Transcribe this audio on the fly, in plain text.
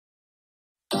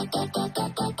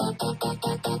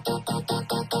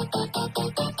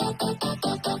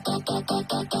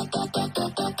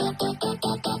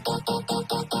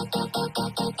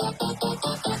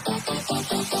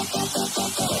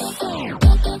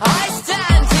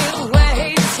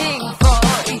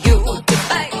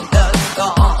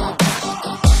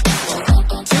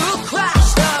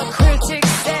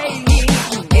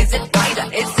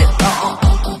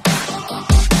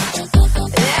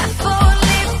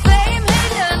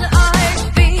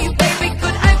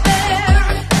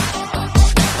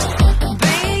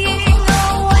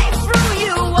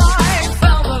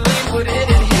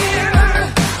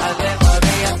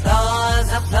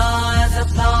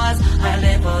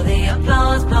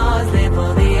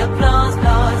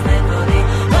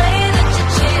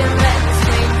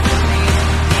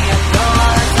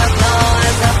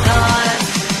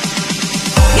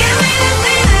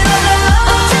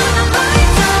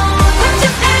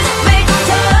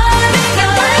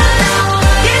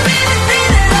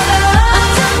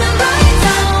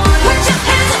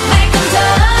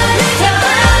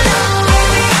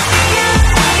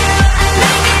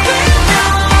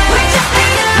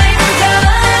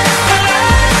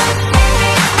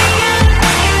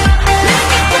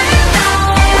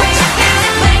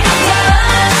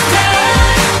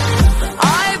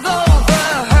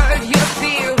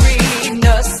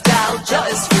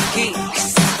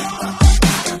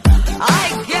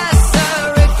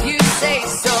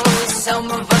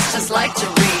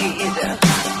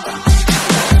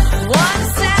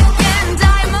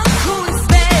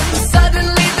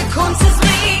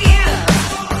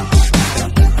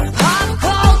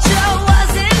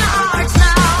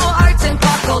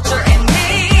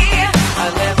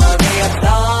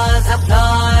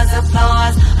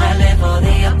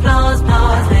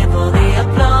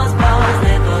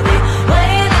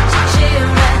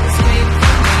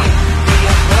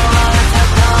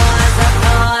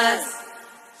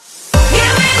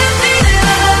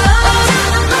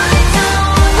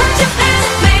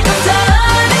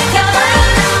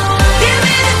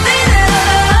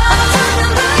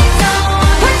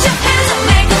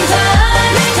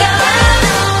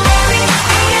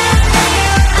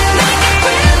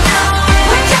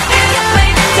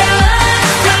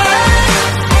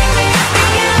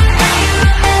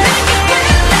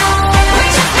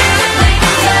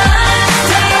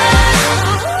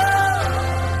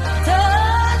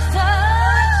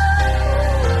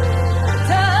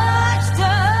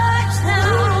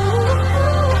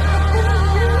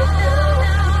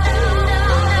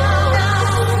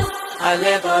I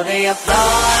live for the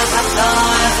applause,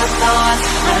 applause, applause.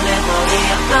 I live for the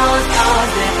applause,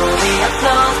 applause. Live for the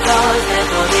applause, applause. Live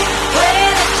for the way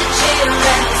that you cheer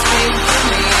and scream for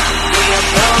me. The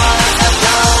applause,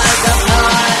 applause,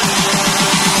 applause.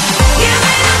 Give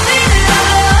me the feeling of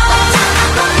love.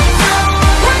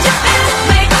 Put your hands up,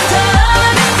 make them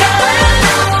turn and turn.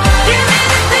 Give me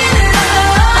the feeling of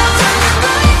love.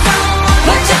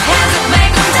 Put your hands up,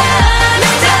 make them turn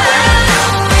and turn.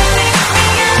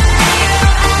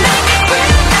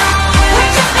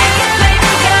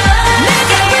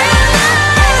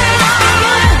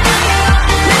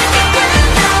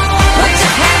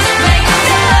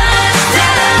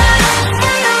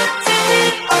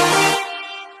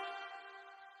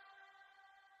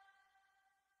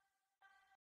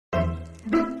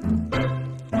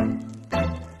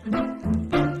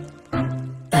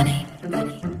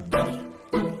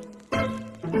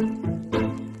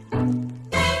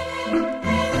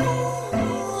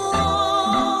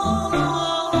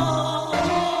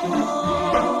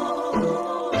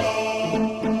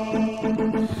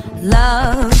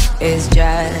 Love is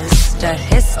just a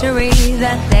history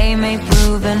that they may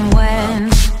prove, and when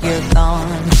you're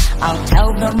gone, I'll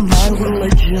tell them my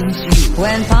religion's you.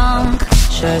 When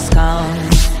punctures come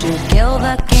to kill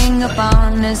the king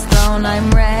upon his throne, I'm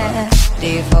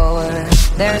ready for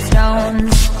their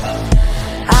stones.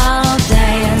 I'll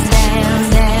dance, dance,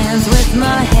 dance with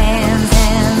my hands,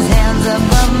 hands, hands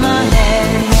above my head,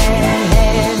 head,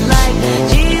 head. Like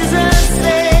Jesus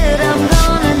said, I'm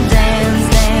gonna dance,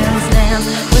 dance, dance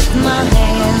with my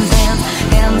hands, hands,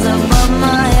 hands above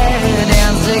my head.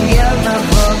 Dance together,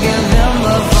 forgive him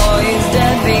before he's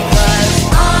dead, because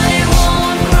I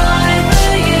won't cry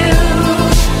for you.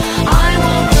 I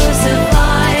won't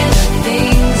crucify the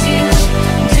things you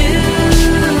do.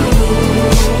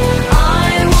 I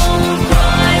won't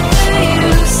cry for you.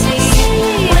 See,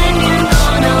 when you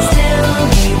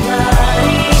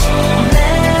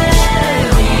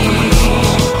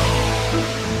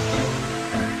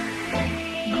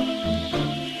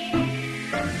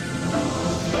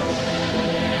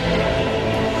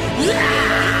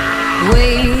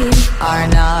are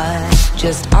not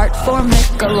just art for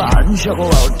Michelangelo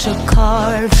to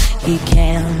carve. He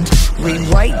can't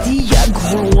rewrite the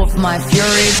aggro of my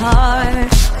fury heart.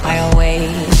 I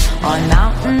wait on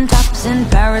mountaintops in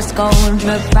Paris,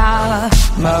 contre pas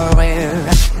mourir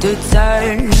toute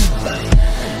seule.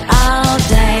 I'll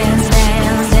dance,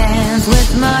 dance, dance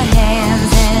with my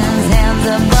hands, hands, hands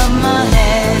above my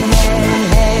head, head,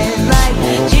 head. Like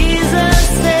Jesus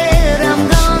said, I'm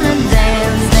gonna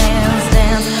dance, dance,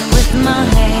 dance with my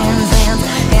hands, hands,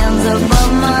 hands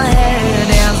above my head.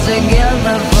 Dance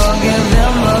together, forgive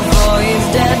him before he's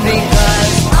dead,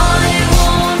 because I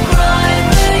won't cry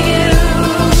for you.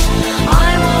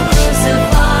 I won't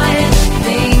crucify the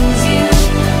things you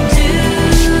do.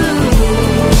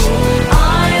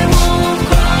 I won't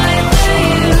cry for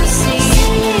you. See,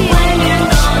 when you're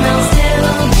gone, I'll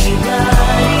still be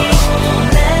bloody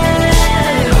Mary.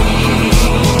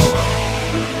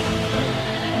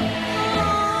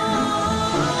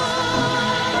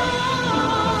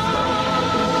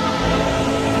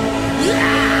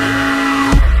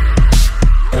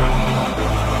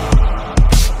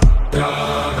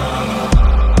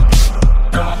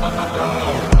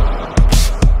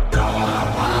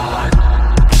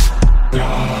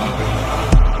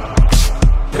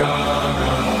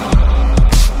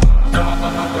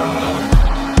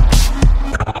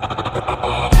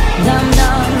 Dum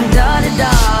dum da da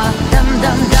da, dum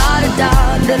dum da da da,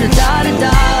 da da da da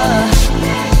da.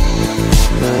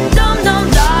 Dum dum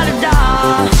da da da,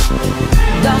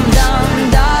 dum dum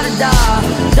da da da,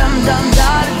 dum dum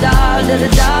da da da, da da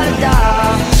da da.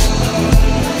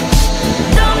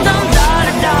 Dum dum da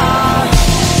da da.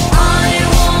 I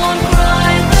won't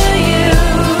cry for you.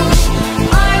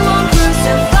 I won't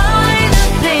crucify the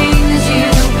things you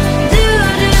do,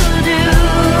 do, do.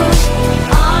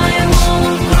 I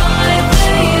won't cry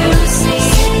for you. See,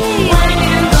 when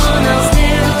you're gone, I'll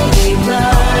still be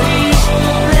bloody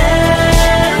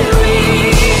Mary.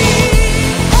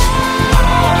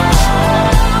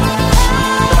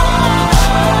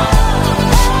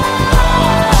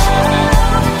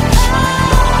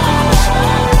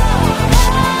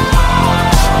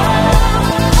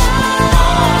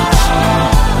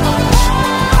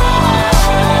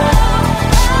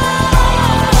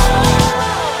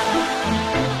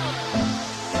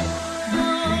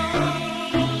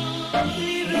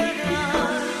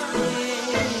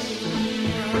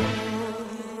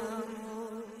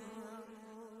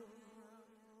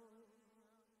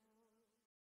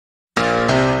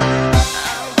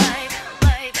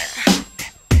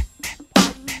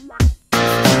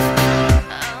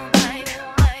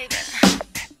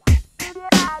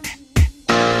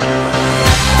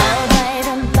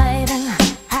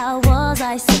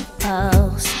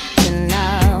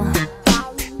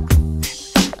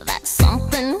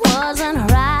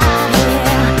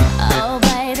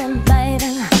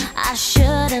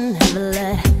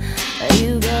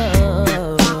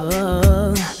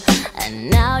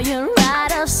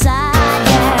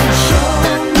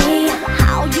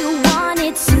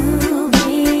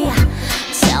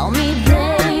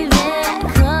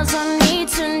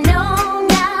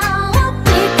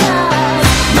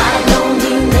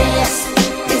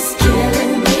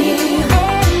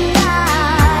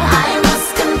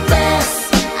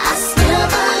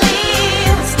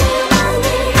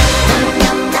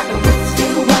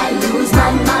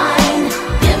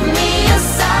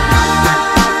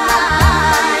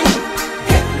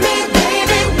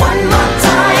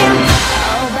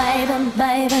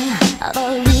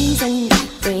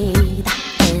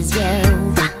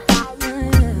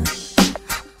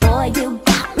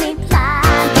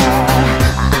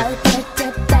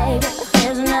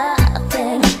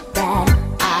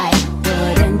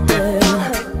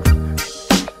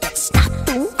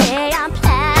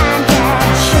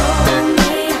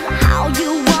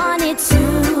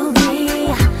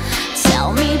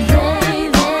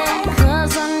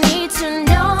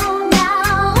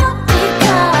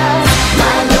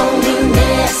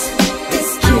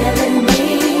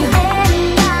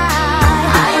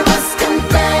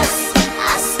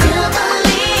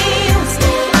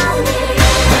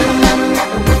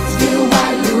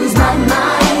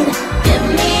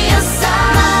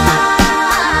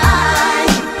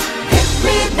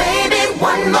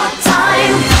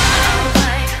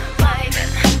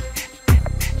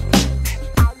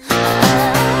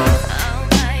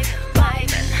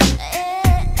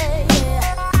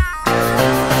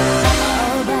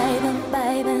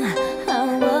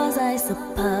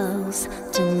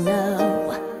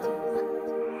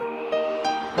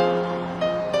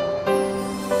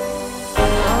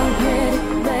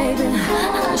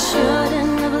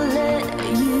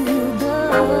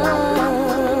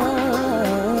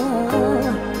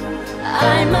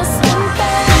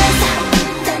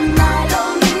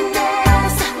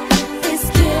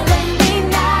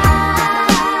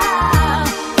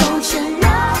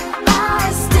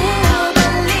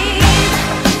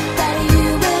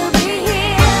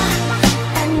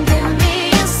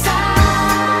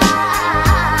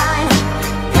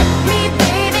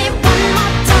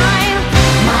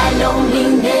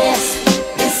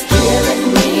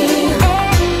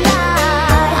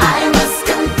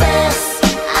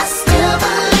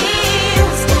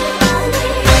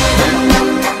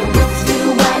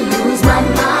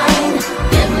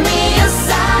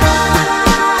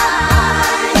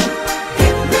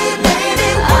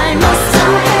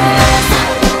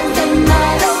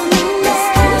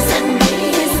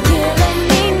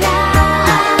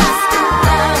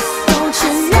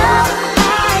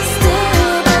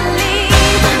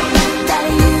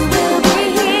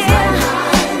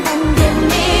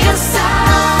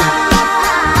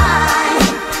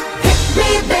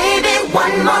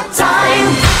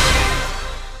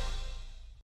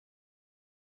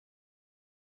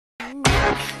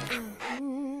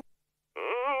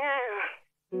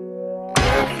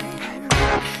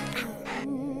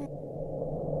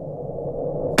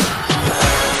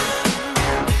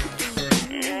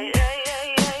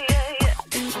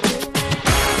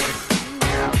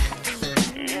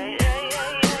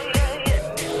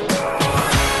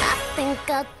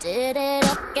 did it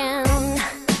again.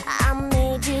 I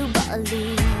made you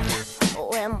believe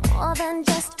we're more than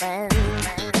just friends.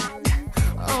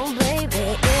 Oh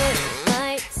baby, it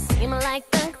might seem like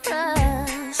a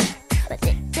crush, but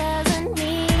it doesn't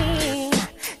mean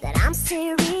that I'm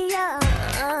serious.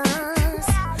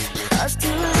 'Cause to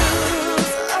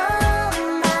lose all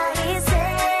my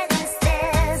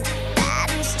senses, that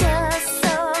is just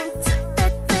so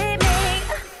typically me.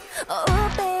 Oh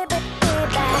baby,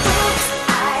 baby, oops,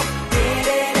 I did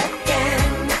it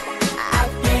again. I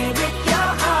played with your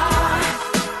heart,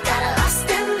 got lost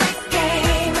in the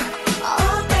game.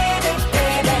 Oh baby,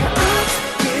 baby, oops,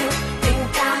 you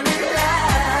think I'm in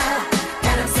love,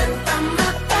 that I'm sent from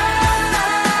above.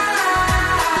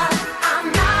 I'm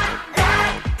not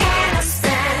that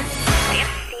innocent. You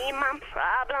see, my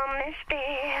problem is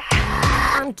this: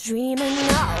 I'm dreaming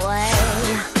away,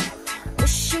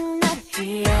 wishing that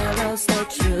heroes they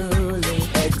truly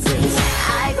exist.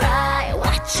 I cry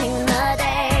watching the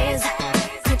days.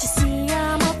 Can't you see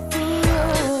I'm a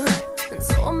fool in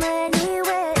so many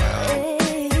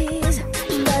ways?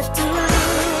 But to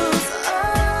lose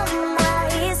all my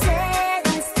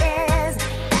senses,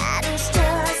 that is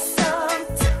just so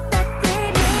typically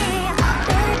me,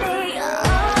 baby. Oh,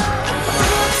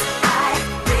 oops, I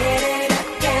did it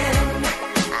again.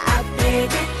 I played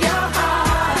with your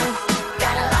heart,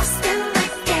 got lost in the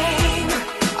game.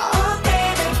 Oh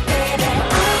baby, baby,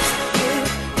 oops, you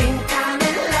think I'm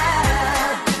in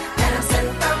love, that I'm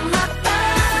sent from above.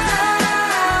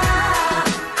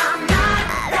 I'm not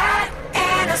that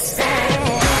innocent.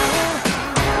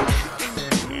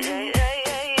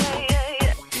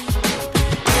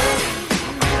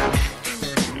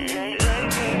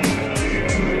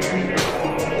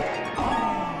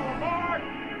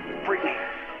 Brittany,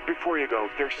 before you go,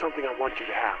 there's something I want you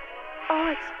to have. Oh,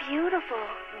 it's beautiful.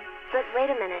 But wait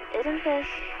a minute, isn't this?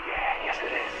 Yeah, yes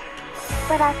it is.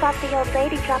 But I thought the old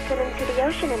lady dropped it into the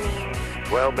ocean in the end.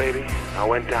 Well, baby, I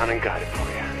went down and got it for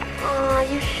you. Oh,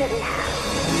 you shouldn't have.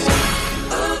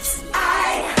 Oops,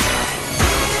 I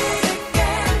did it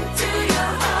again to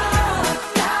your heart.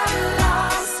 Got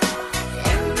lost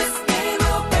in this game,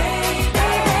 oh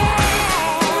baby.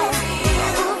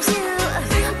 Oops, you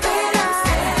think I'm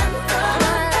sent from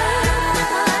above.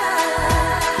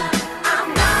 I'm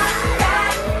not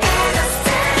that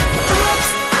innocent.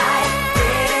 Oops, I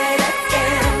did it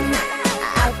again.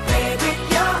 I played with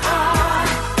your heart,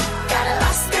 got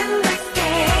lost in the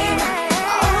game.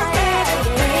 Oh baby,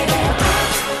 baby,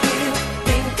 oops, you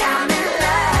think I'm in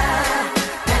love,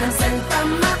 that I'm sent from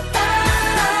above.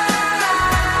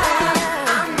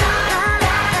 I'm not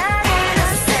that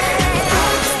innocent.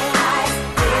 Oops, I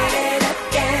did it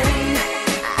again.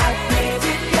 I played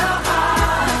with your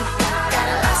heart, got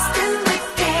lost in the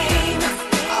game.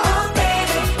 Oh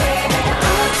baby, baby,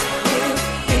 oops, you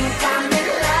think I'm in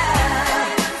love,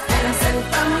 that I'm sent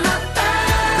from above.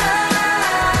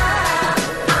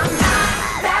 I'm not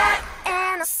that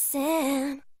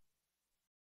innocent.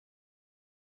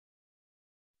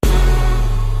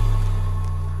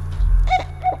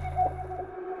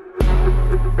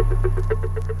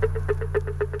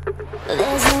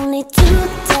 There's only two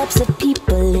types of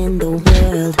people in the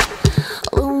world: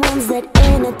 the ones that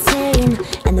entertain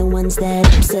and the ones that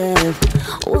observe.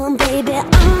 Well, baby,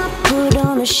 I'm a put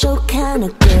on a show kind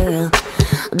of girl.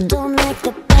 Don't like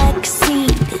the back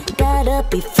seat, gotta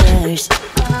be first.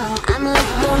 I'm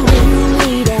like the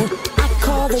ringleader, I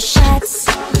call the shots.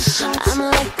 I'm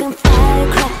like a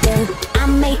firecracker, I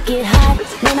make it hot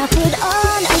when I put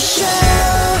on a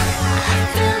show. I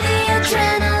feel the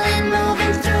adrenaline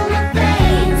moving through my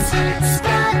veins.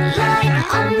 Spotlight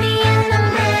on me and I'm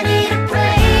ready to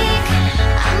break.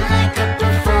 I'm like a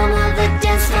performer, the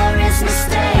dance floor is my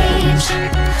stage.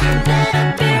 Better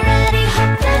be ready,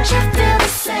 hope that you feel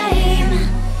the same.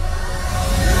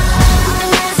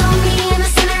 All eyes on me in the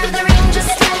center of the ring,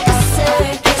 just like a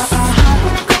circus.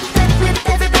 When I crack that whip,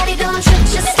 everybody don't trip,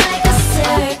 just like a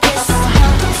circus.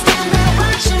 Don't stand there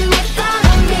watching me,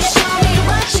 follow me, show me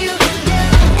what you can do.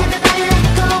 Everybody let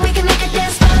go, we can make a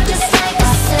dance floor just like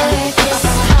a circus.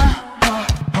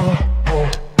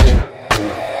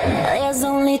 There's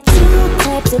only two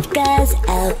types of guys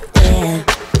out there: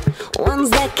 ones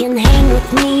that can hang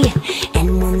with me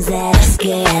and ones that are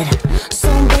scared. So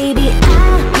baby,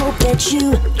 I hope that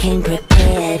you came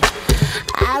prepared.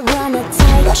 I run a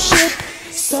tight ship,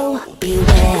 so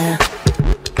beware.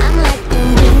 I'm like the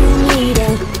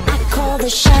ringleader, I call the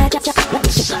shot.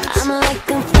 I'm like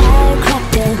a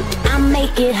firecracker, I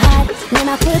make it hot when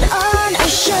I put on a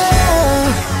show.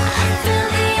 I feel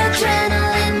the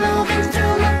adrenaline moving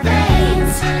through my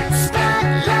veins.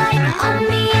 Spotlight on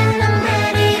me and I'm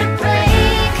ready to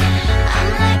break. I'm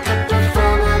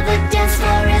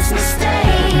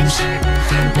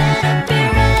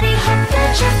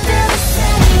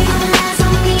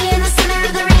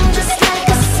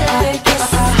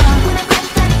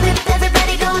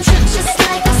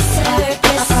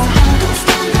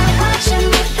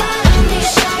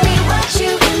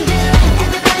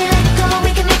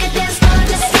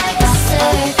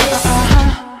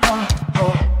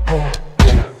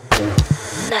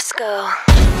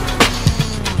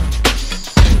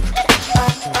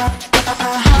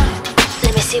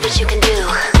see what you can do.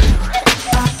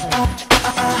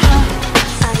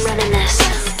 I'm running this.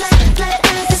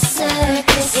 Like a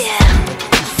circus. Yeah.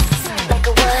 Like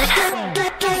a what?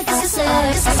 Like a circus. All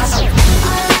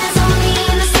eyes on me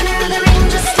in the center of the ring,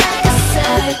 just like a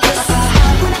circus.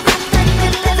 When I pop that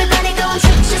whip, everybody go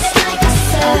trip, just like a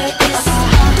circus.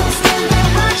 Don't stand there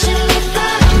watching me,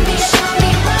 follow me, show me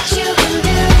what you can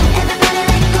do. Everybody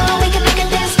let go, we can make a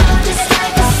dance floor, just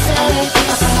like a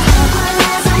circus. All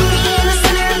eyes on me in the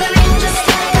center of the ring, just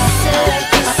like a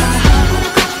circus. When I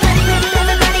pop that whip,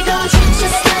 everybody go trip,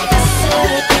 just like a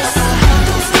circus.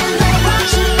 Don't stand there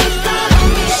watching me, follow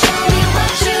me, show me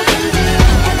what you can do.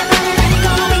 Everybody let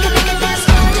go, we can make a dance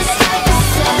floor, just like a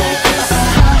circus.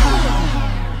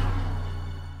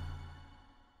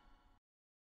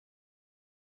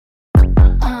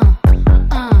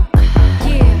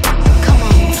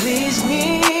 Please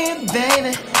me,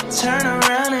 baby. Turn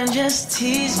around and just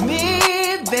tease me,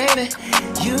 baby.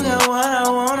 You got what I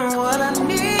want and what I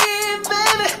need,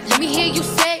 baby. Let me hear you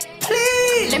say,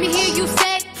 Please, let me hear you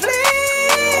say, please,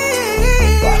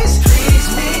 please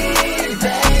me,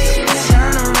 baby.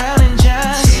 Turn around and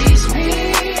just tease me,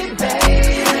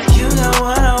 baby. You got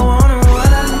what I want and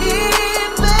what I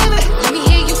need, baby. let me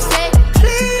hear you say,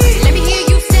 Please, let me hear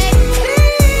you say.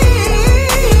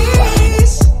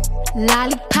 please.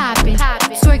 Lollipopping,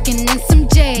 twerking in some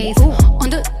J's on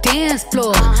the dance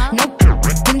floor. No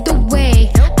in the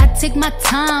way. I take my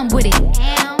time with it.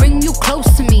 Bring you close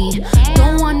to me.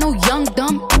 Don't want no young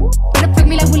dumb. Better pick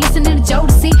me like we listening to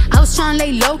Jodeci. I was trying to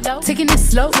lay low, taking it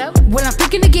slow. Well, I'm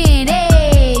freaking again.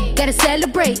 Hey, gotta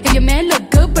celebrate. If your man look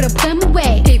good, better put him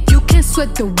away. If you can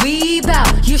sweat the weave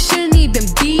out, you shouldn't even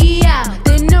be out.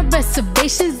 There no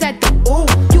reservations at the ooh.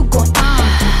 You gon'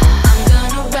 I'm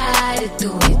gonna ride it,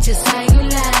 do it just how you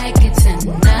like it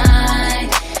tonight.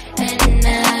 And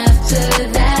after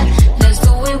that, let's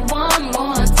do it one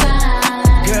more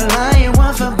time. Girl, I ain't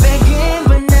one for begging,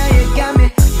 but now you got me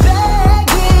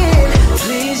begging.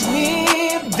 Please me,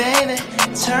 baby.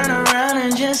 Turn around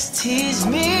and just tease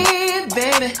me,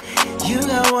 baby. You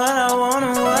got what I want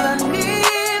and what I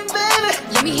need, baby.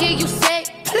 Let me hear you say,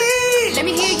 Please, let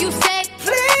me hear you say,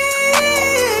 please,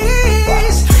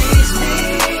 please me,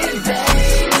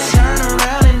 baby. Turn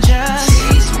around and just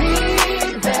tease me,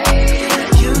 baby.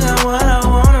 You got what I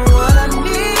want and what I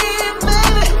need,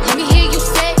 baby. let me hear you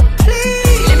say,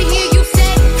 Please, let me hear you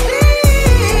say.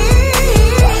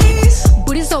 please.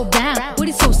 Booty so round,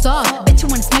 booty so soft. Bet you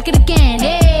wanna smack it again.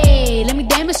 Hey, let me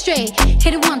demonstrate.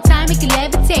 Hit it one time, make it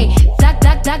levitate. Black,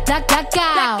 black, black, black, black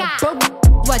out. Bro,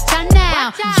 watch out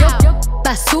now. Yo,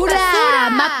 basura,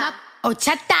 ma,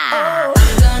 ochata. I'm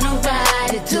gonna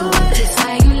ride it, do it just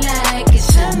how you like it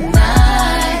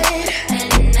tonight.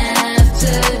 And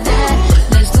after that,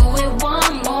 let's do it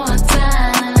one more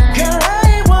time. Girl, I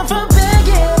ain't one for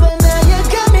begging, but now you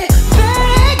got me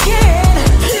begging.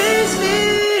 Please me,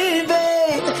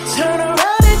 babe. Turn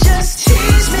around and just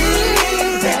tease me,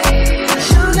 babe.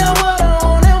 You got what I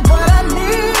want and what I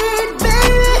need,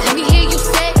 baby. Let me hear you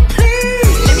say,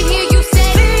 Please, let me hear you say.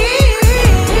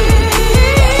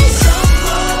 please.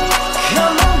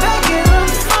 Come on, begging them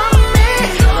for me.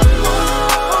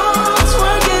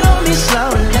 Twerk it on me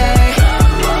slowly.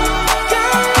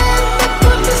 Girl, let me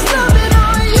put this loving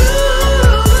on you.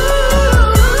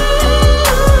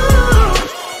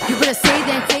 You better say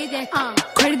that,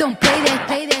 credit don't play that,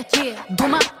 yeah. Do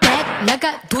my back like I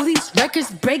do these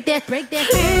records, break that.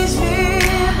 Please me,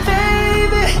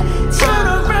 baby. Turn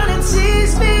around and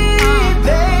tease me,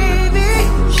 baby.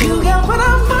 You got what I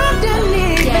want and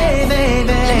need, Yeah.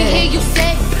 baby. Let me hear you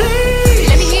say, Please,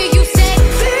 let me hear you say.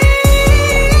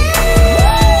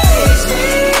 please me,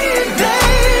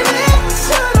 baby.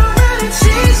 Turn around and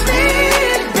tease me,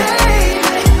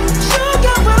 baby. You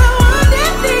got what I want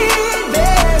and need,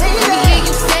 baby. Let me hear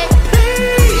you say,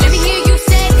 Please, let me hear you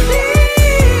say.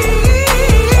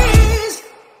 please.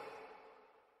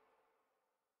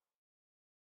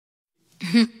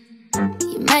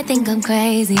 You might think I'm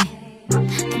crazy,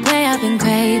 the way I've been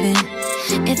craving.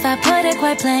 If I put it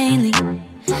quite plainly,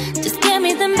 just give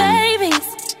me them babies.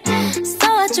 So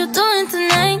what you doing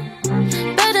tonight?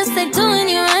 Better stay doing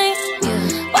you right.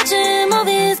 Watching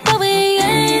movies, but we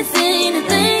ain't seen a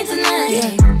thing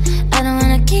tonight. I don't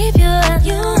wanna keep you up,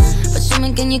 but show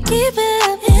me, can you keep it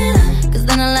up? Cause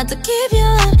then I'll have to keep you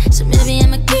up. So maybe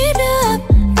I'ma keep you up.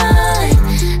 Fine.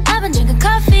 I've been drinking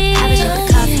coffee,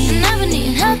 and I've been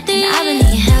eating healthy.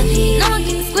 No one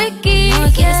keeps squeaky,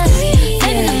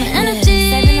 saving up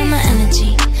my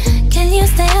energy. Can you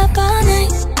stay up all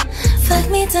night? Fuck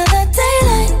me till the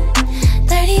daylight.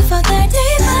 30 for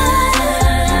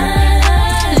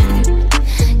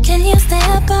 35. Can you stay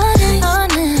up all night?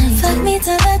 Fuck me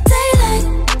till the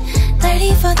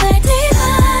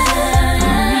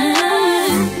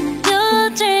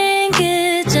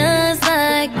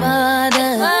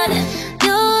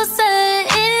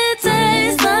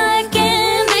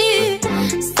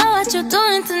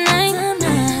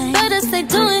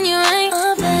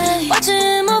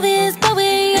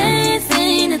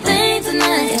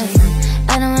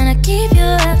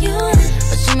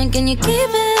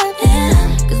keep it up, yeah.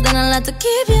 Cause then I like to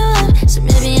keep you up, so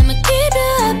maybe I'ma keep you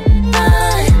up.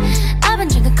 I've been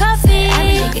drinking coffee,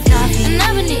 and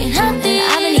I've been eating healthy.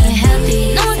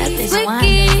 No one keeps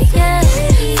wiki, yeah.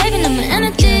 Saving up my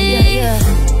energy.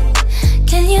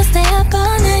 Can you stay up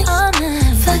all night?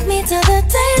 Fuck me till the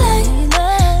daylight.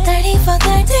 30 for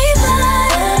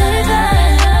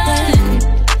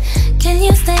 35. Can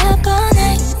you stay up all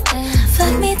night?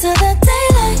 Fuck me till the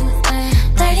daylight.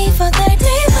 30 for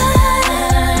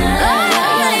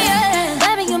 35.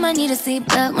 Baby, you might need a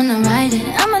seatbelt when I ride it.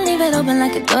 I'ma leave it open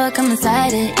like a door, come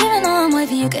inside it. Even though I'm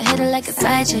wavy, you can hit it like a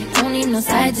side chick. Don't need no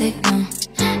side dick, no.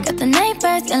 Got the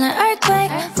neighbors, got an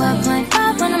earthquake.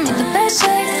 4.5 when I make the bed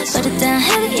shake. Put it down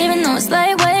heavy even though it's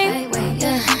lightweight.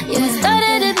 Yeah, we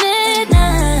started at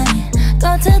midnight, go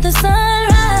till the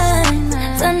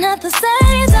sunrise. Done at the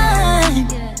same time,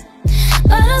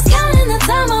 bottles counting the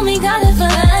time when we got it for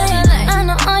life. I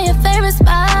know all your favorite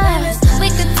spots, we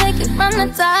could take it from the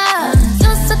top.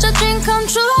 You're such a dream come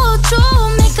true, true.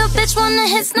 Make a bitch wanna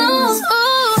hit snooze.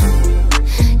 Ooh.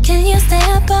 Can you stay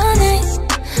up all night?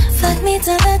 Fuck me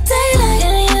till the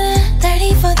daylight.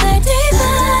 30 for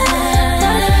 35.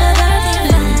 30 for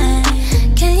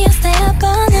 35. Can you stay up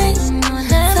all night?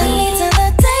 Fuck me till the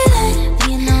daylight.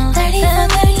 30 for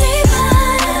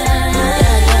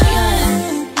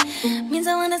 35. Means I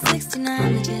want a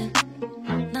 69 with you.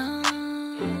 No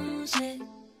shit.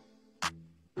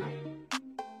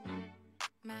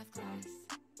 Math class.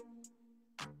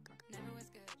 Never was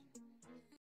good.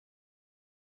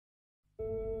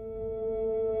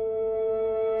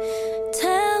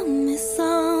 Tell me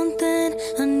something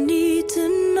I need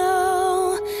to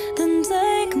know. Then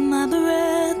take my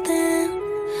breath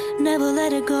and never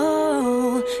let it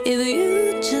go. If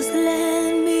you just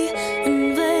let me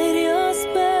invade your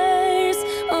space,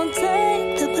 I'll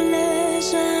take the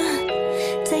pleasure,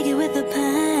 take it with the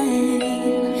pain.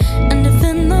 And if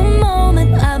in the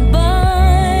moment I burn,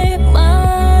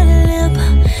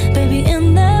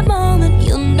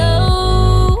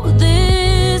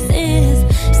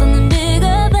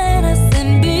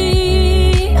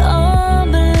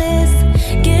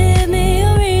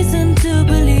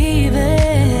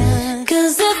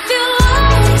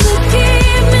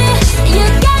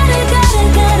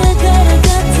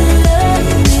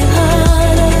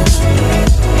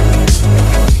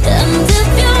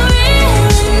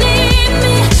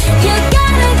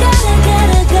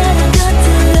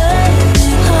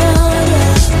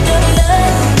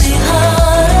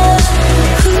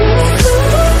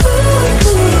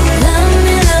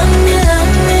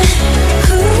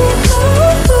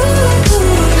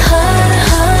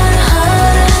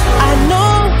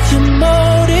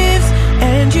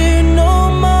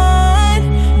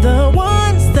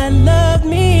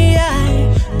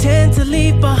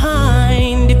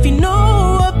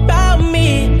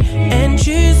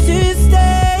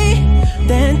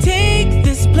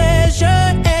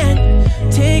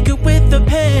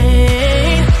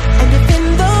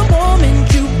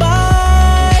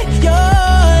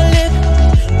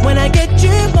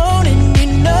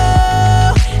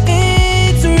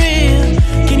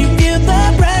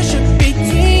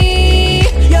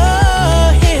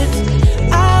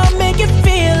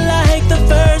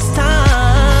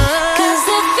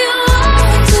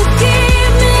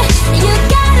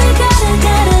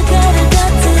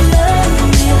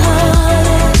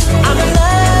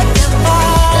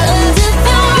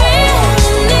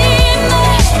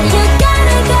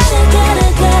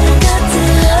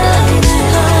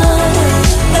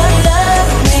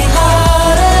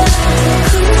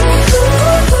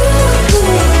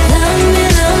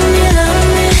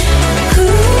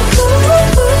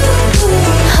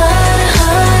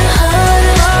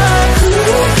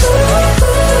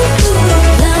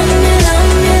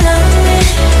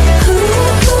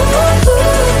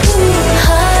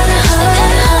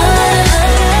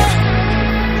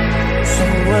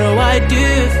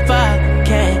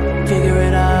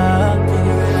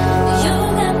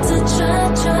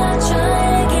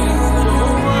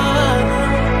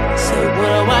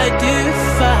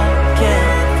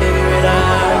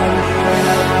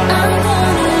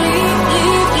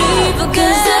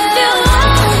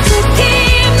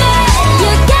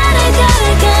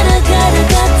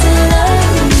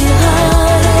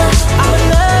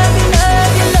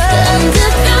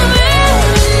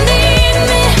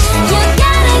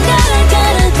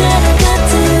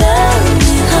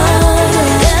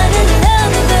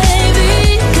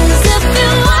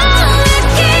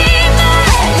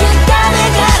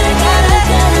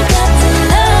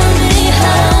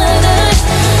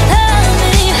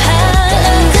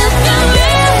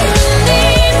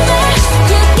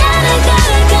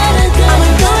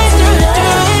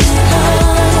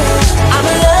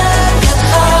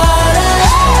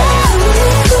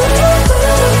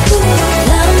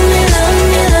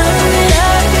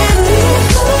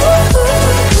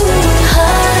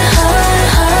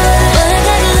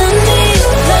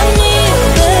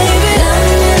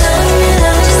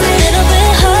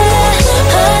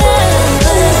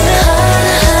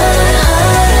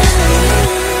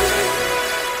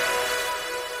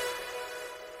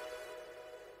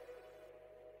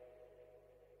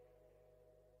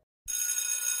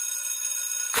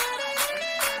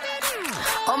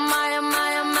 Oh my, oh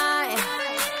my, oh my.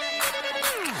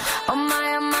 Oh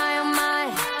my, oh my, oh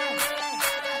my.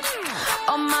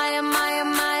 Oh my, oh my, oh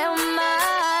my, oh my.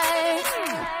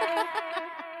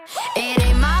 It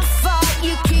ain't my fault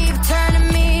you keep turning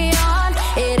me on.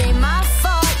 It ain't my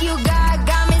fault you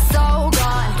got me so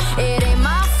gone. It ain't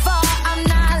my fault I'm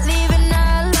not leaving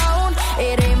alone.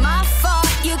 It ain't my fault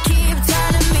you keep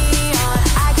turning me on.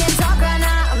 I can't talk right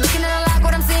now. I'm looking at a lot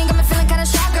what I'm seeing. Got me feeling kinda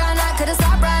shocked right now. Couldn't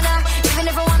stop right now. Even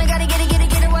if I wanna, gotta get it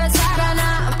where it's at right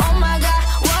now. Oh my God,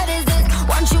 what is this?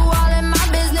 Want you all in my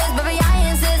business, baby, I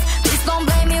insist. Please don't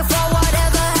blame me for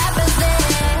whatever happens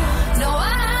then. No,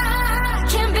 I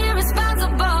can't be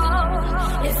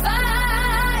responsible if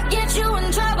I get you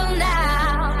in trouble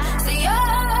now. See,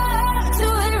 you're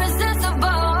too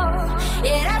irresistible,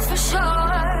 yeah, that's for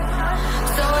sure.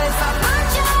 So if I put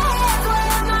your hands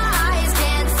where my eyes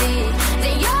can't see,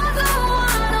 then you're the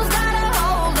one who's got a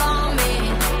hold on me.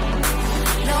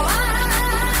 No, I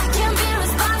can't be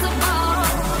responsible.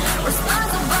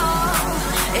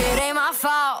 It ain't my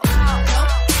fault.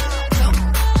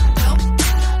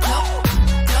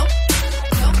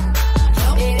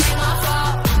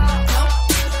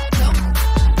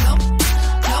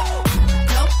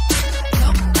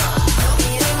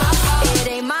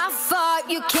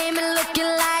 You came in looking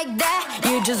like that.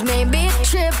 You just made me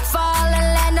trip, fall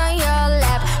and land on your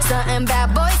lap. Something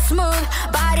bad boy smooth,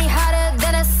 body hotter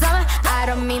than a summer. I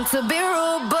don't mean to be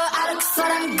rude, but I look so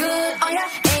damn good on ya.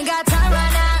 Ain't got time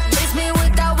right now. Miss me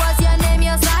with that, what's your name,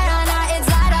 your side or not? It's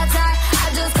light outside. I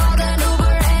just called an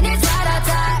Uber and it's light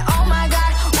outside. Oh my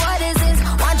God, what is this?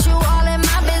 Want you all in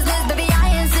my business, baby, I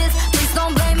insist. Please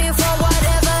don't blame me for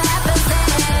whatever happens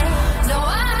then. No,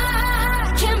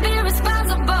 I can't be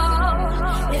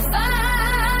responsible if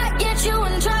I get you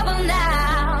in trouble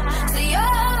now. See,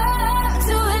 you're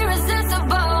too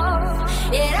irresistible,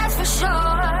 yeah, that's for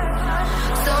sure.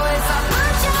 So if I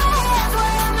put your hands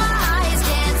where my eyes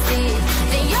can't see,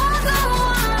 then you're the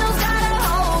one who's got a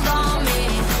hold on me.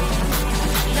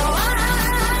 No, I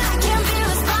can't be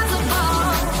responsible.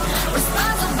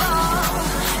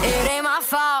 It ain't my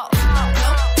fault.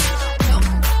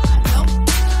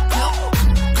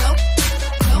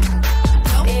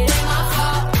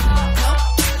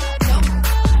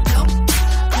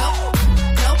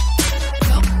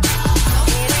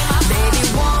 Baby,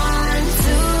 1,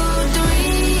 2,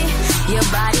 3, your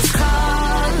body's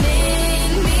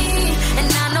calling me, and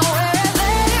I know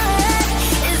wherever you're at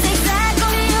is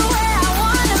exactly where I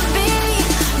wanna be.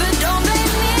 But don't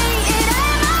blame me, it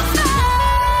ain't my fault.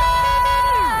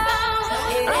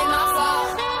 It ain't my fault.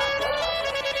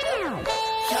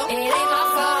 It ain't my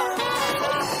fault.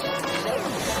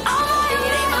 Oh, it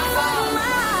ain't my fault.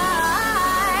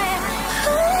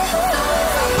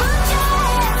 Put your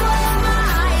hands where my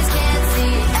eyes can't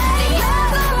see, then you're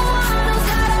the one who's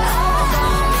got a hold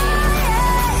on me.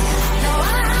 No,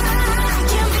 I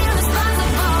can't be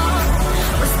responsible.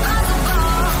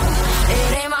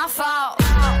 It ain't my fault.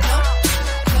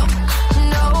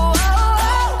 No,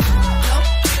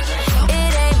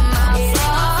 it ain't my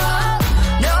fault.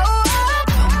 No,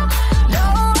 no,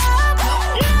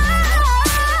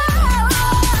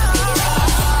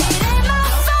 it ain't my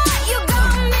fault you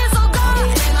got me so gone.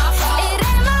 It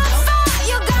ain't my fault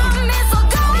you got me so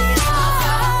gone.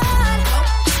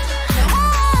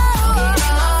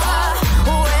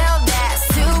 Well, that's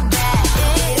too bad.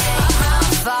 It ain't my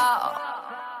fault.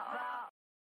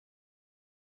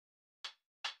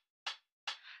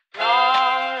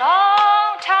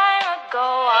 Long time ago,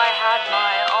 I had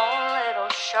my own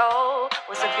little show.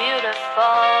 Was a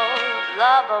beautiful,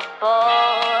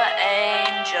 lovable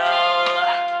angel.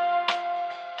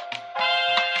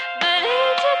 But he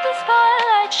took the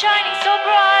spotlight shining so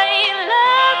bright,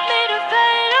 left me to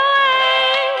fade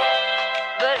away.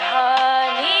 But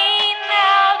honey,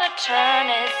 now the turn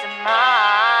is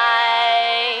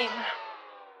mine.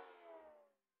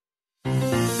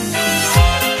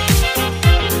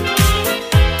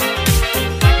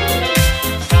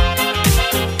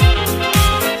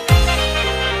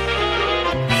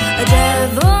 A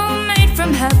devil made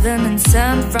from heaven and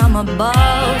sent from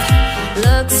above.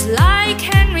 Looks like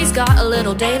Henry's got a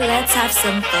little day, let's have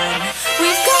some fun.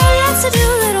 We've got lots to do,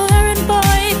 little errand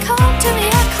boy. Come to me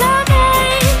at cloud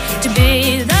 9. To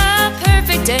be the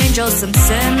perfect angel, some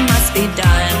sin must be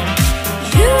done.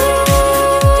 You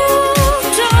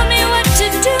told me what to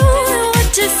do, what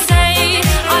to say.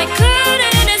 I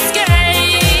couldn't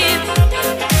escape.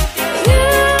 You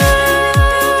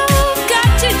got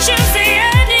to choose the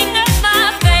ending of my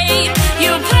fate.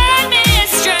 You led me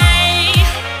astray,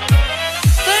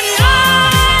 but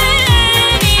not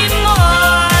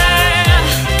anymore.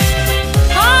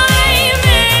 I'm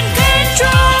in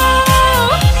control.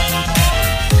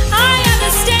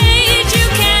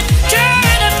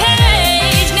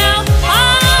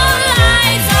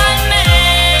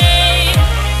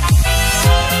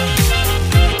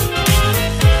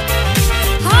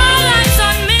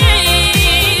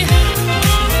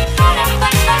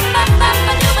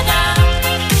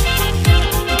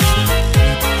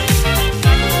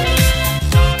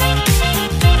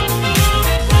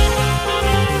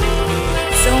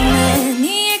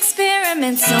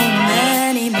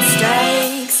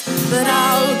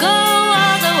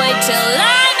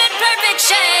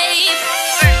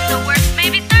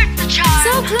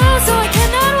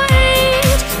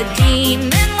 me.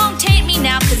 Men won't tame me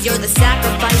now, cause you're the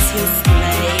sacrifice you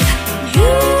slay.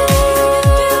 You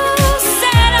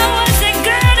said I wasn't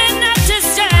good enough to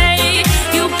stay.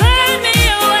 You burned me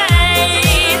away.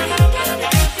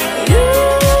 You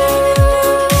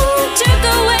took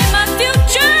away my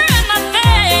future and my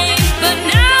faith, but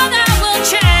now that will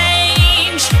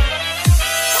change.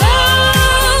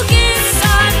 Focus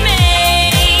on me.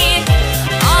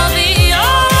 I'll be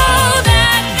all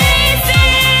that they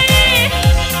see.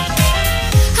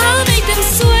 I'll make them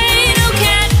sway, no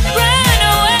can't run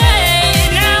away.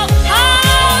 Now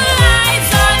all eyes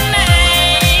on me.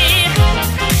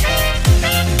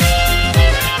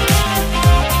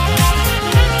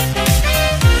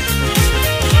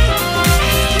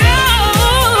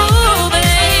 No,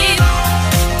 babe.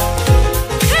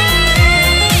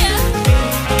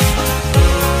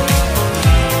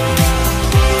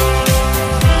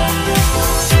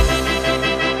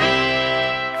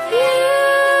 You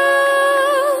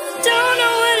don't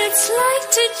know what it's like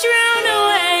to drown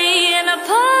away in a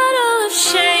puddle of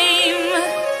shame.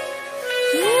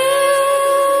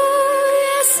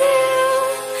 Yes,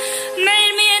 you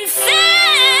made me insane.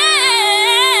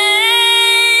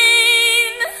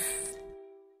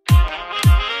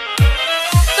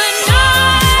 But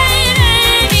not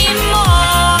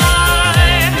anymore.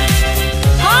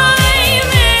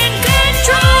 I'm in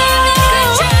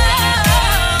control.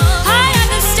 I am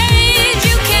the stage,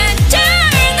 you can't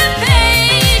turn the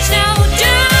page. Now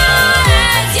do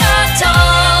as you're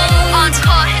told. On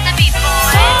tour, hit the beat,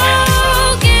 boy.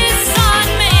 Focus on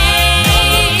me.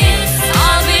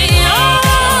 I'll be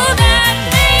all that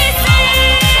they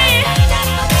see.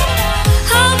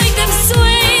 I'll make them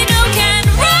sway, no can't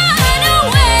run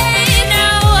away.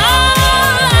 Now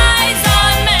all eyes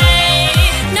on me.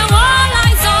 Now all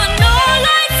eyes on me.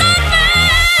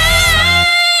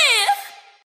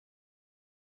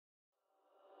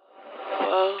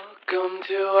 Welcome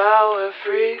to our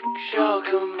freak show,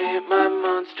 come meet my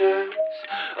monsters.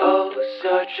 Oh,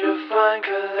 such a fine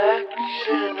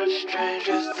collection of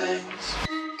stranger things.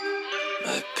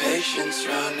 My patience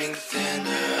running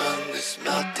thinner on this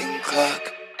melting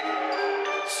clock.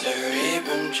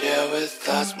 Cerebrum jail with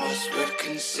thoughts most would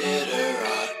consider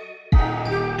odd.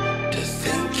 To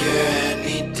think you're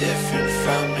any different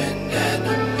from an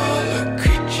animal or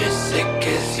creature sick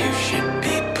as you should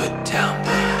be put down,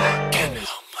 but I can't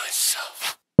help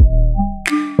myself.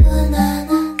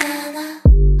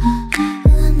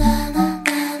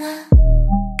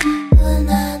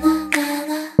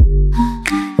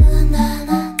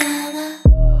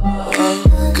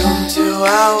 Welcome to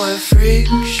our freak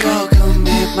show, come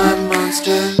meet my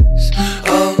monsters.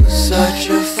 Oh, such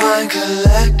a fine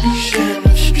collection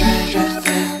of stranger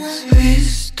things.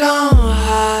 Please don't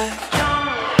hide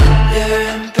your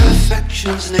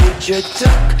imperfections. Nature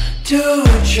took to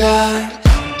try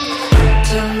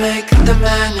to make the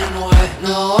man in white.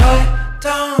 No, I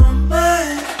don't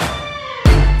mind.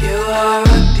 You are a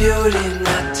beauty,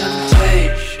 not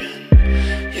temptation.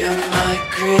 You're my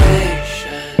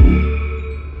creation.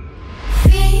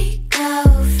 We go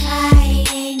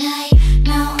Friday night,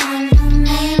 now I'm the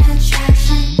main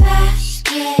attraction.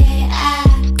 Basket,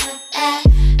 acrobat,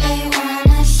 they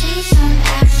wanna see some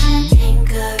action.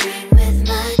 Tinkering with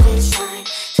my design,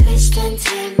 twist and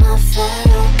turn my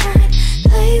feral mind.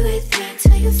 Play with me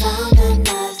till you found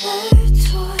another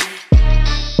toy.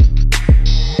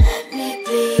 Let me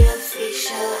be a freak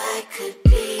show, I could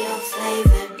be your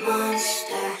favorite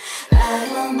monster.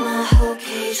 Rattle my whole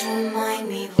cage, remind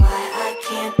me why I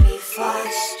can't be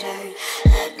fostered.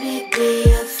 Let me be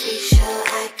a freak show,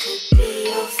 I could be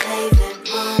your favorite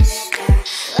monster.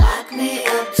 Lock me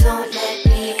up, don't let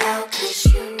me out, cause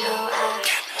you know I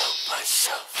Can't help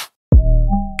myself.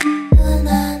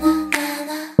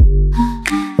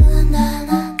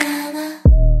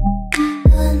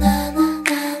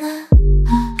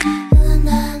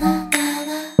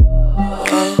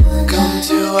 Welcome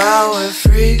to our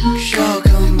freak show,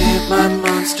 come meet my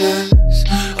monsters.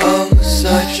 Oh,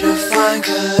 such a fine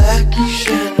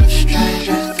collection of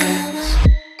stranger things.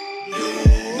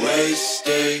 You're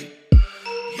wasting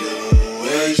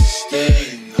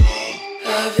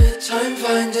all of your time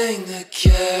finding the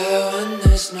cure when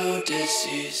there's no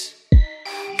disease.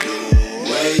 You're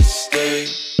wasting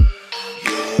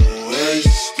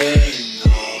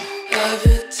all of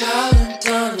your talent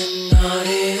on an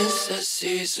audience that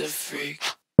sees a freak.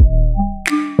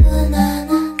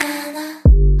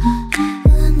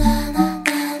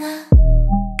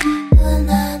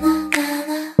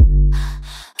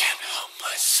 Can't help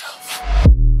myself.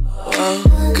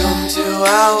 Welcome to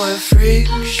our freak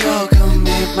show, come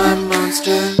meet my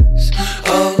monsters.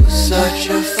 Oh, such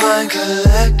a fine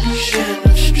collection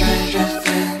of stranger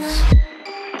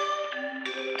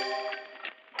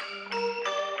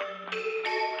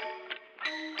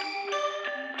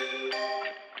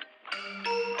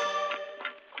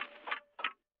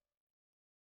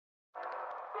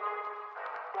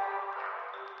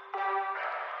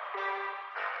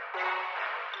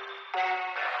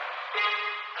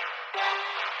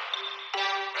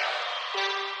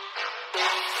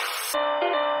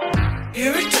You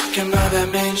were talking about that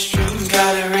mainstream,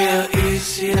 got it real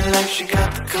easy, like she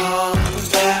got the call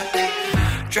back.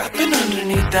 Dropping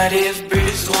underneath that if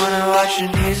breeze, wanna watch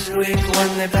your knees weak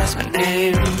when they pass my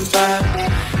name by.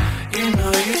 You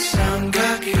know you sound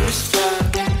cocky as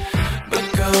fuck, but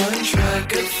go and try,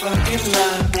 good fucking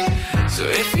luck. So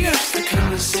if you have to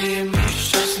come and see me,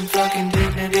 show some fucking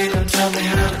dignity, don't tell me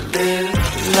how to live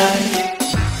life.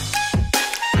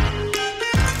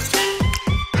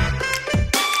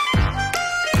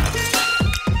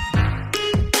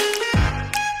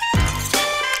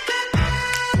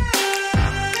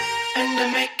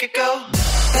 Go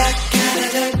back at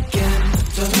it again.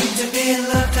 Don't need to be in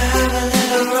love to have a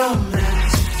little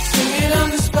romance. Sing it on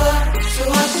the spot, so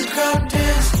watch the crowd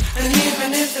dance. And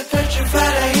even if they're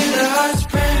petrified, I hear their hearts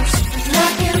prance. And I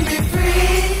can be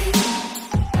free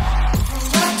from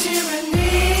my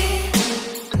tyranny.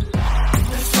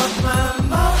 And fuck my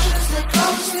emotions, they're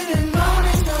coasting and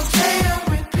moaning all day on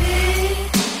repeat.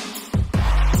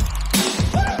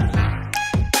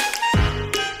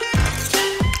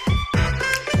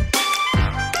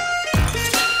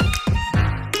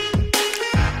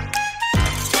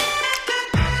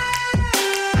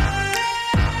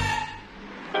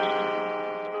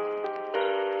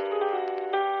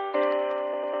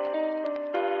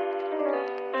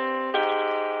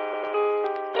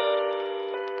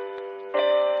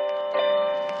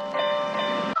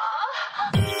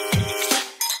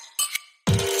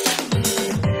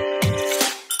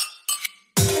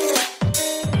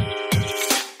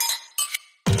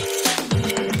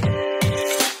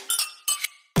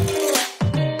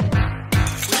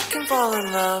 Fall in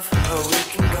love, or we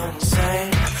can go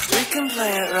insane. We can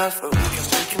play it rough, or we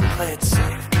can play it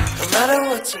safe. No matter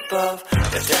what's above,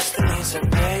 their destinies are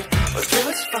made. Or give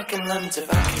us fucking lemons if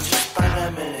I can just buy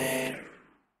lemonade.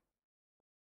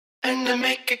 And to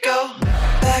make it go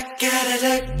back at it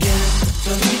again.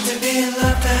 Don't need to be in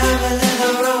love to have a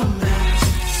little romance.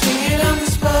 Sing it on the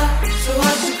spot, so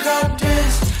watch the crowd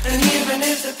dance. And even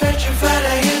if they're petrified,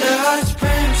 I hear their hearts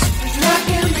prance. And I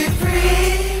can be free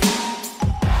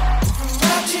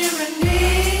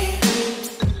tyranny.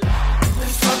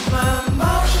 And fuck my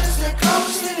emotions, they're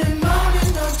coasting and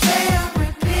moaning all day on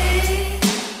repeat.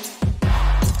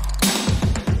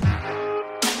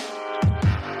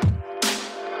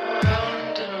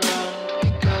 Round and round we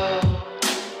go.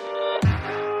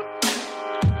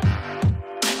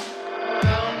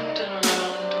 Round and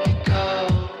round we go.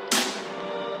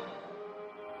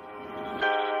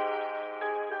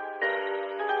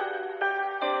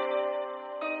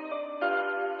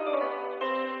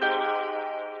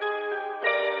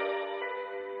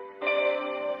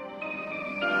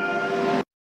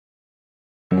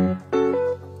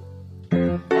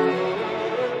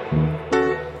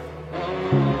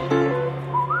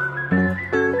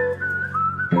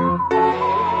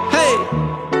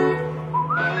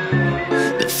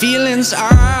 Feelings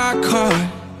I caught,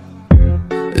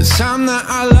 the time that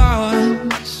I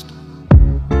lost.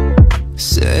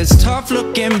 Said it's tough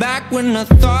looking back when I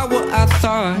thought what I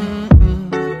thought.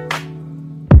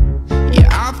 Yeah,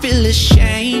 I feel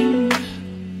ashamed,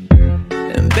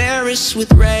 embarrassed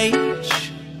with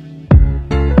rage.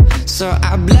 So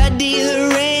I bloody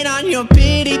the rain on your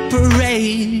pity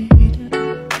parade.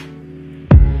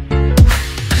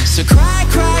 So cry,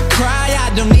 cry, cry,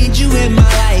 I don't need you in my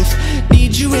life.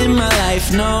 Need you in my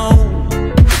life, no.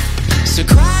 So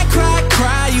cry, cry,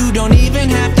 cry, you don't even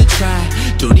have to try.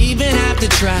 Don't even have to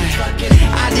try.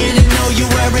 I didn't know you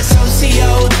were a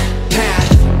sociopath.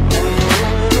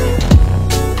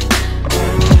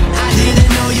 I didn't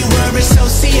know you were a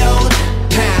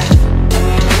sociopath.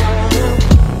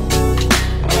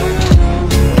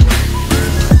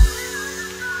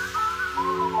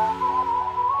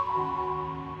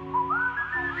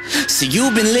 So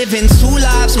you've been living two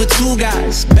lives with two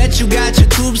guys. Bet you got your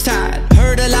tubes tied.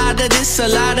 Heard a lot of this, a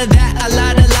lot of that, a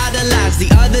lot of lies. The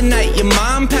other night your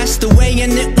mom passed away,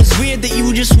 and it was weird that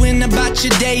you just went about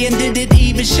your day and didn't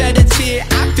even shed a tear.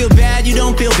 I feel bad, you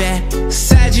don't feel bad.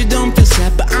 Sad, you don't feel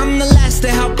sad. But I'm the last to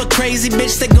help a crazy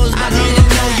bitch that goes by. I didn't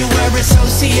know you were a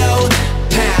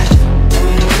sociopath.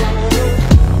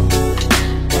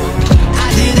 I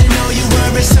didn't know you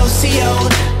were a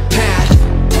sociopath.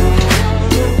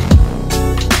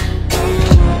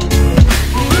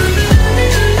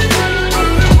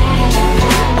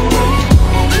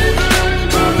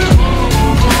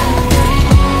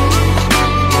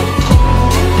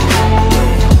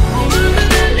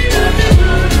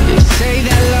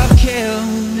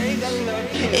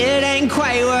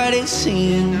 quite what it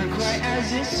seems.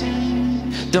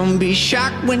 Don't be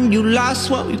shocked when you lost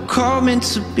what you call meant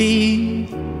to be.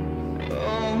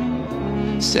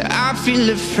 So I feel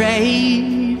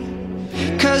afraid,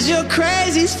 'cause you're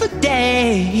crazy for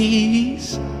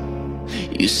days.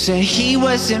 You say he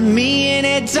wasn't me and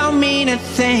it don't mean a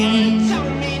thing.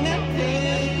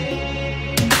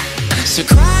 So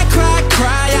cry, cry,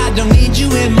 cry, I don't need you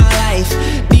in my life.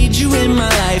 Need you in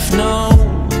my life, no.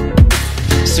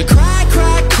 So cry,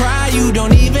 cry, cry, you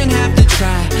don't even have to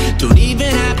try. Don't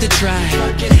even have to try.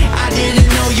 I didn't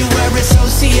know you were a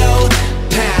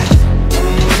sociopath.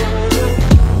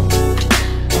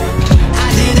 I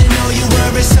didn't know you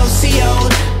were a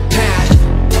sociopath.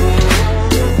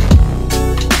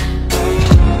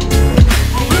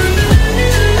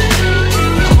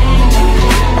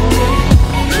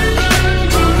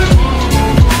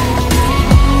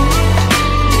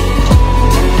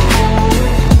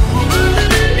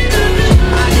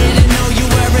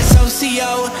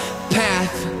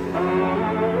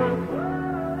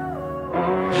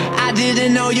 I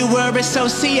didn't know you were a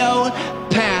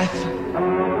sociopath.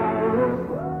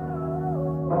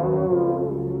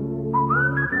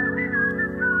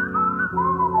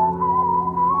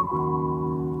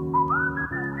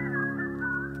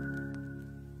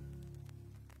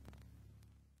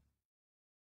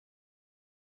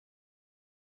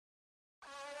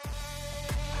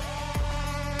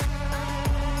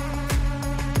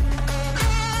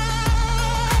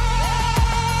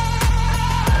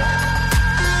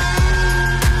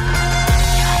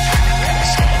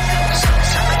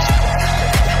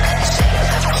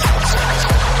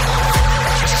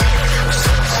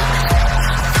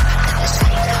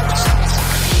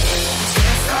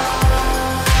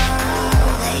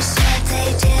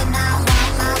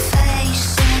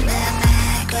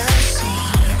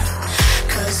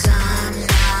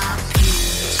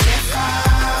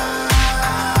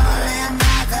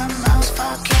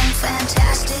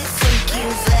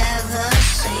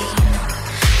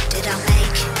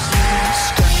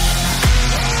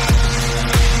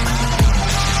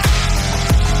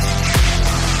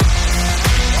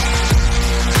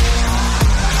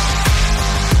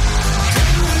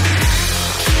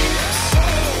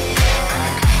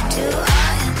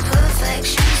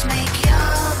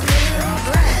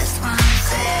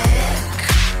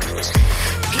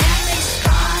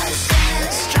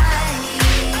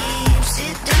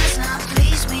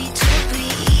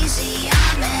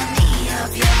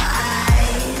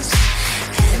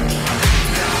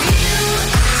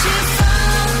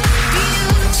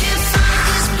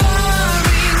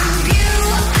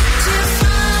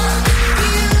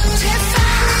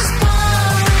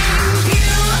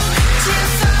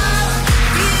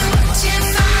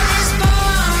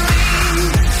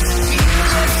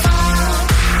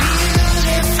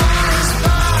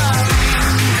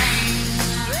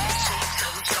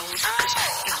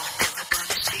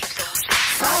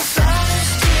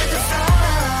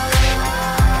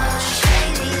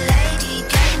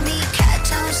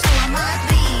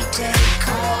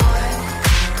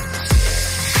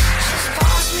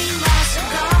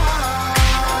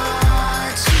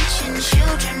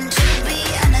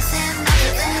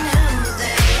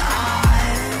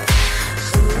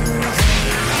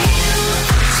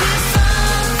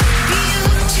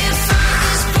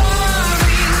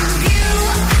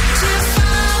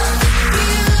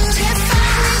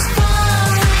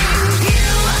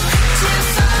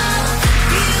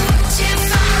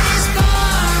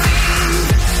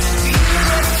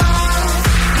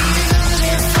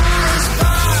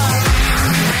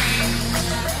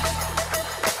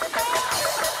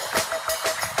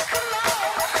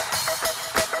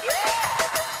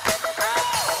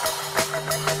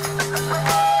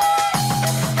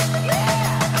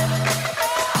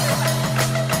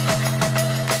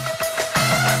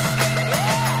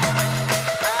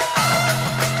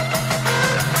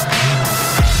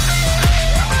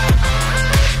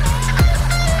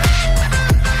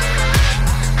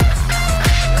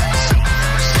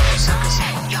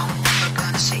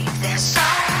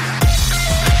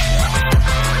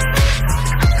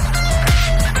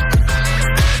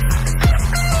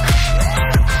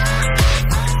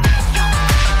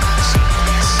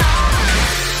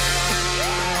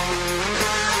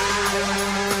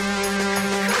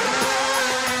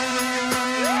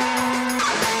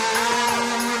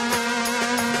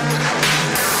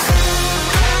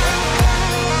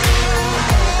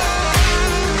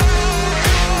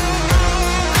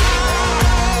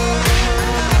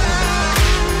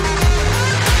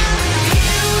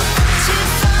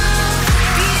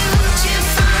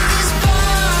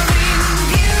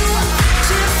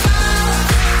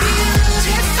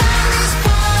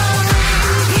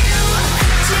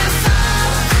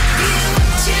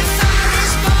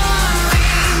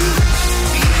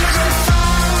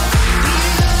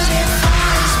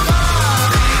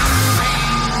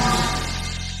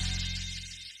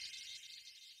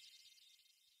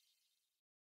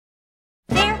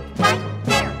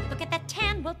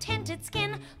 tinted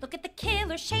skin. Look at the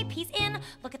killer shape he's in.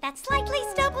 Look at that slightly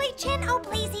stubbly chin. Oh,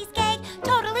 please, he's gay,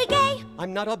 totally gay.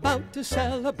 I'm not about to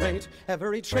celebrate.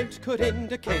 Every trait could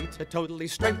indicate a totally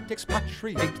straight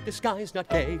expatriate. This guy's not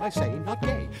gay, I say not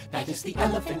gay. That is the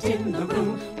elephant in the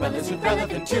room. Well, is it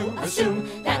relevant to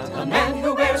assume that a man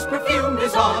who wears perfume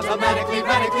is automatically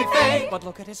radically fake? But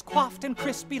look at his coiffed and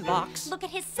crispy locks. Look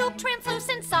at his silk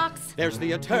translucent socks. There's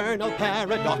the eternal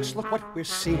paradox. Look what we're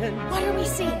seeing. What are we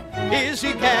seeing? Is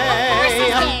he Of course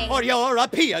he's gay gay. or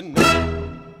European?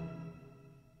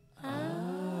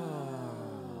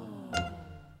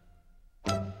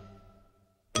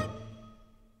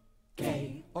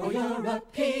 Gay or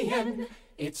European?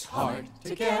 It's hard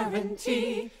to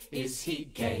guarantee. Is he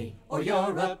gay or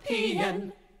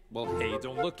European? Well, hey,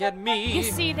 don't look at me. You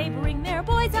see, they bring their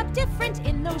boys up different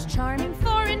in those charming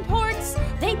foreign ports.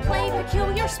 They play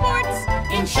peculiar sports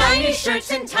In shiny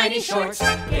shirts and tiny shorts,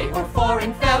 gay or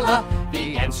foreign fella?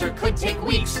 The answer could take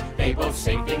weeks. They both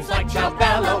say things like ciao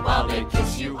bello while they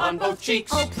kiss you on both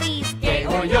cheeks. Oh, please, Gay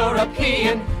or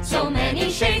European? So many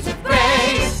shades of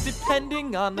gray.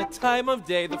 Depending on the time of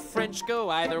day, the French go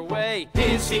either way.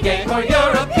 Is he gay or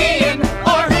European?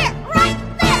 Or there, right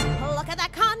there! Look at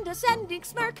that condescending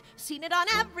smirk. Seen it on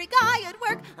every guy at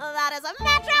work. That is a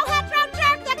hetero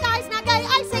jerk. That guy's not gay.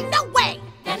 I say no way!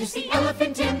 that is the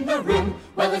elephant in the room?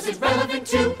 Well, is it relevant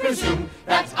to presume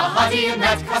that a hottie in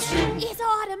that costume He's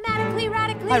automatically,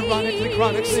 radically, ironically,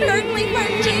 chronically, certainly,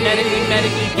 Genetically,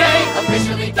 medically gay.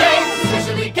 officially gay,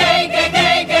 officially gay, gay,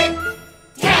 gay, gay?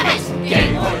 Damn it!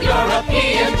 Gay or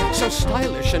European? So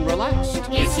stylish and relaxed.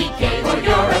 Is he gay or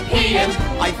European?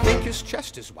 I think his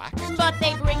chest is waxed. But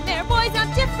they bring their boys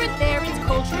up different there. It's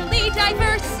culturally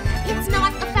diverse. It's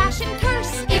not a fashion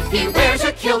curse. If he wears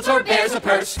a kilt or bears a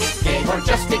purse, gay or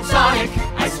just exotic,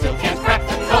 I still can't crack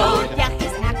the code. Yeah,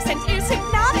 his accent is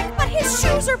hypnotic, but his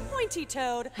shoes are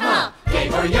pointy-toed. Huh? Gay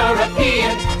or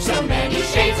European? So many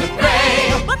shades of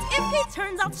gray. But if he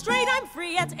turns out straight, I'm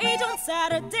free at 8 on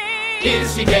Saturday.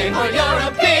 Is he gay or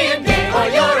European? Gay or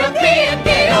European?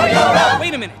 Gay or European?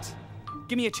 Wait a minute.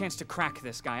 Give me a chance to crack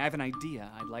this guy. I have an idea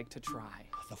I'd like to try.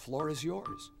 The floor is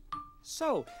yours.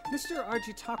 So, Mr.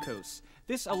 𝙤𝙃𝙀,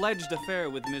 this alleged affair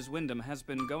with Ms. Wyndham has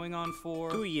been going on for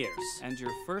 2 years. And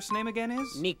your first name again is?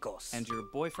 Nikos. And your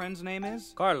boyfriend's name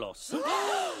is? Carlos.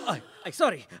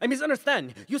 Sorry, I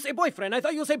misunderstand. You say boyfriend, I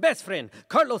thought you say best friend.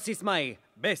 Carlos is my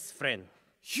best friend.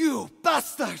 You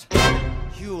bastard!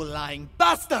 You lying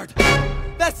bastard!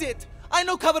 That's it! I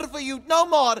no cover for you no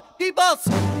more! Peoples!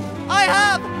 I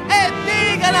have a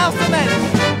big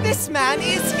announcement! This man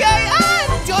is gay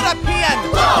and European!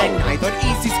 And neither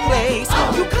is his place!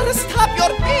 You gotta stop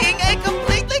your being a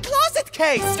completely closet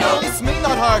case! It's me,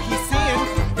 not her, he's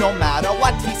seeing, no matter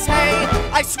what he say.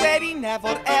 I swear he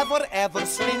never, ever, ever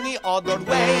swing the other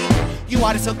way. You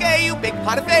are so gay, you big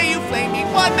parfait, you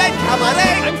flaming one-man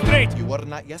cabaret. I'm straight. You were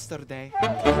not yesterday.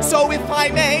 So if I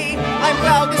may, I'm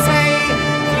proud to say,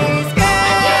 he's gay.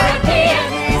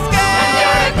 European.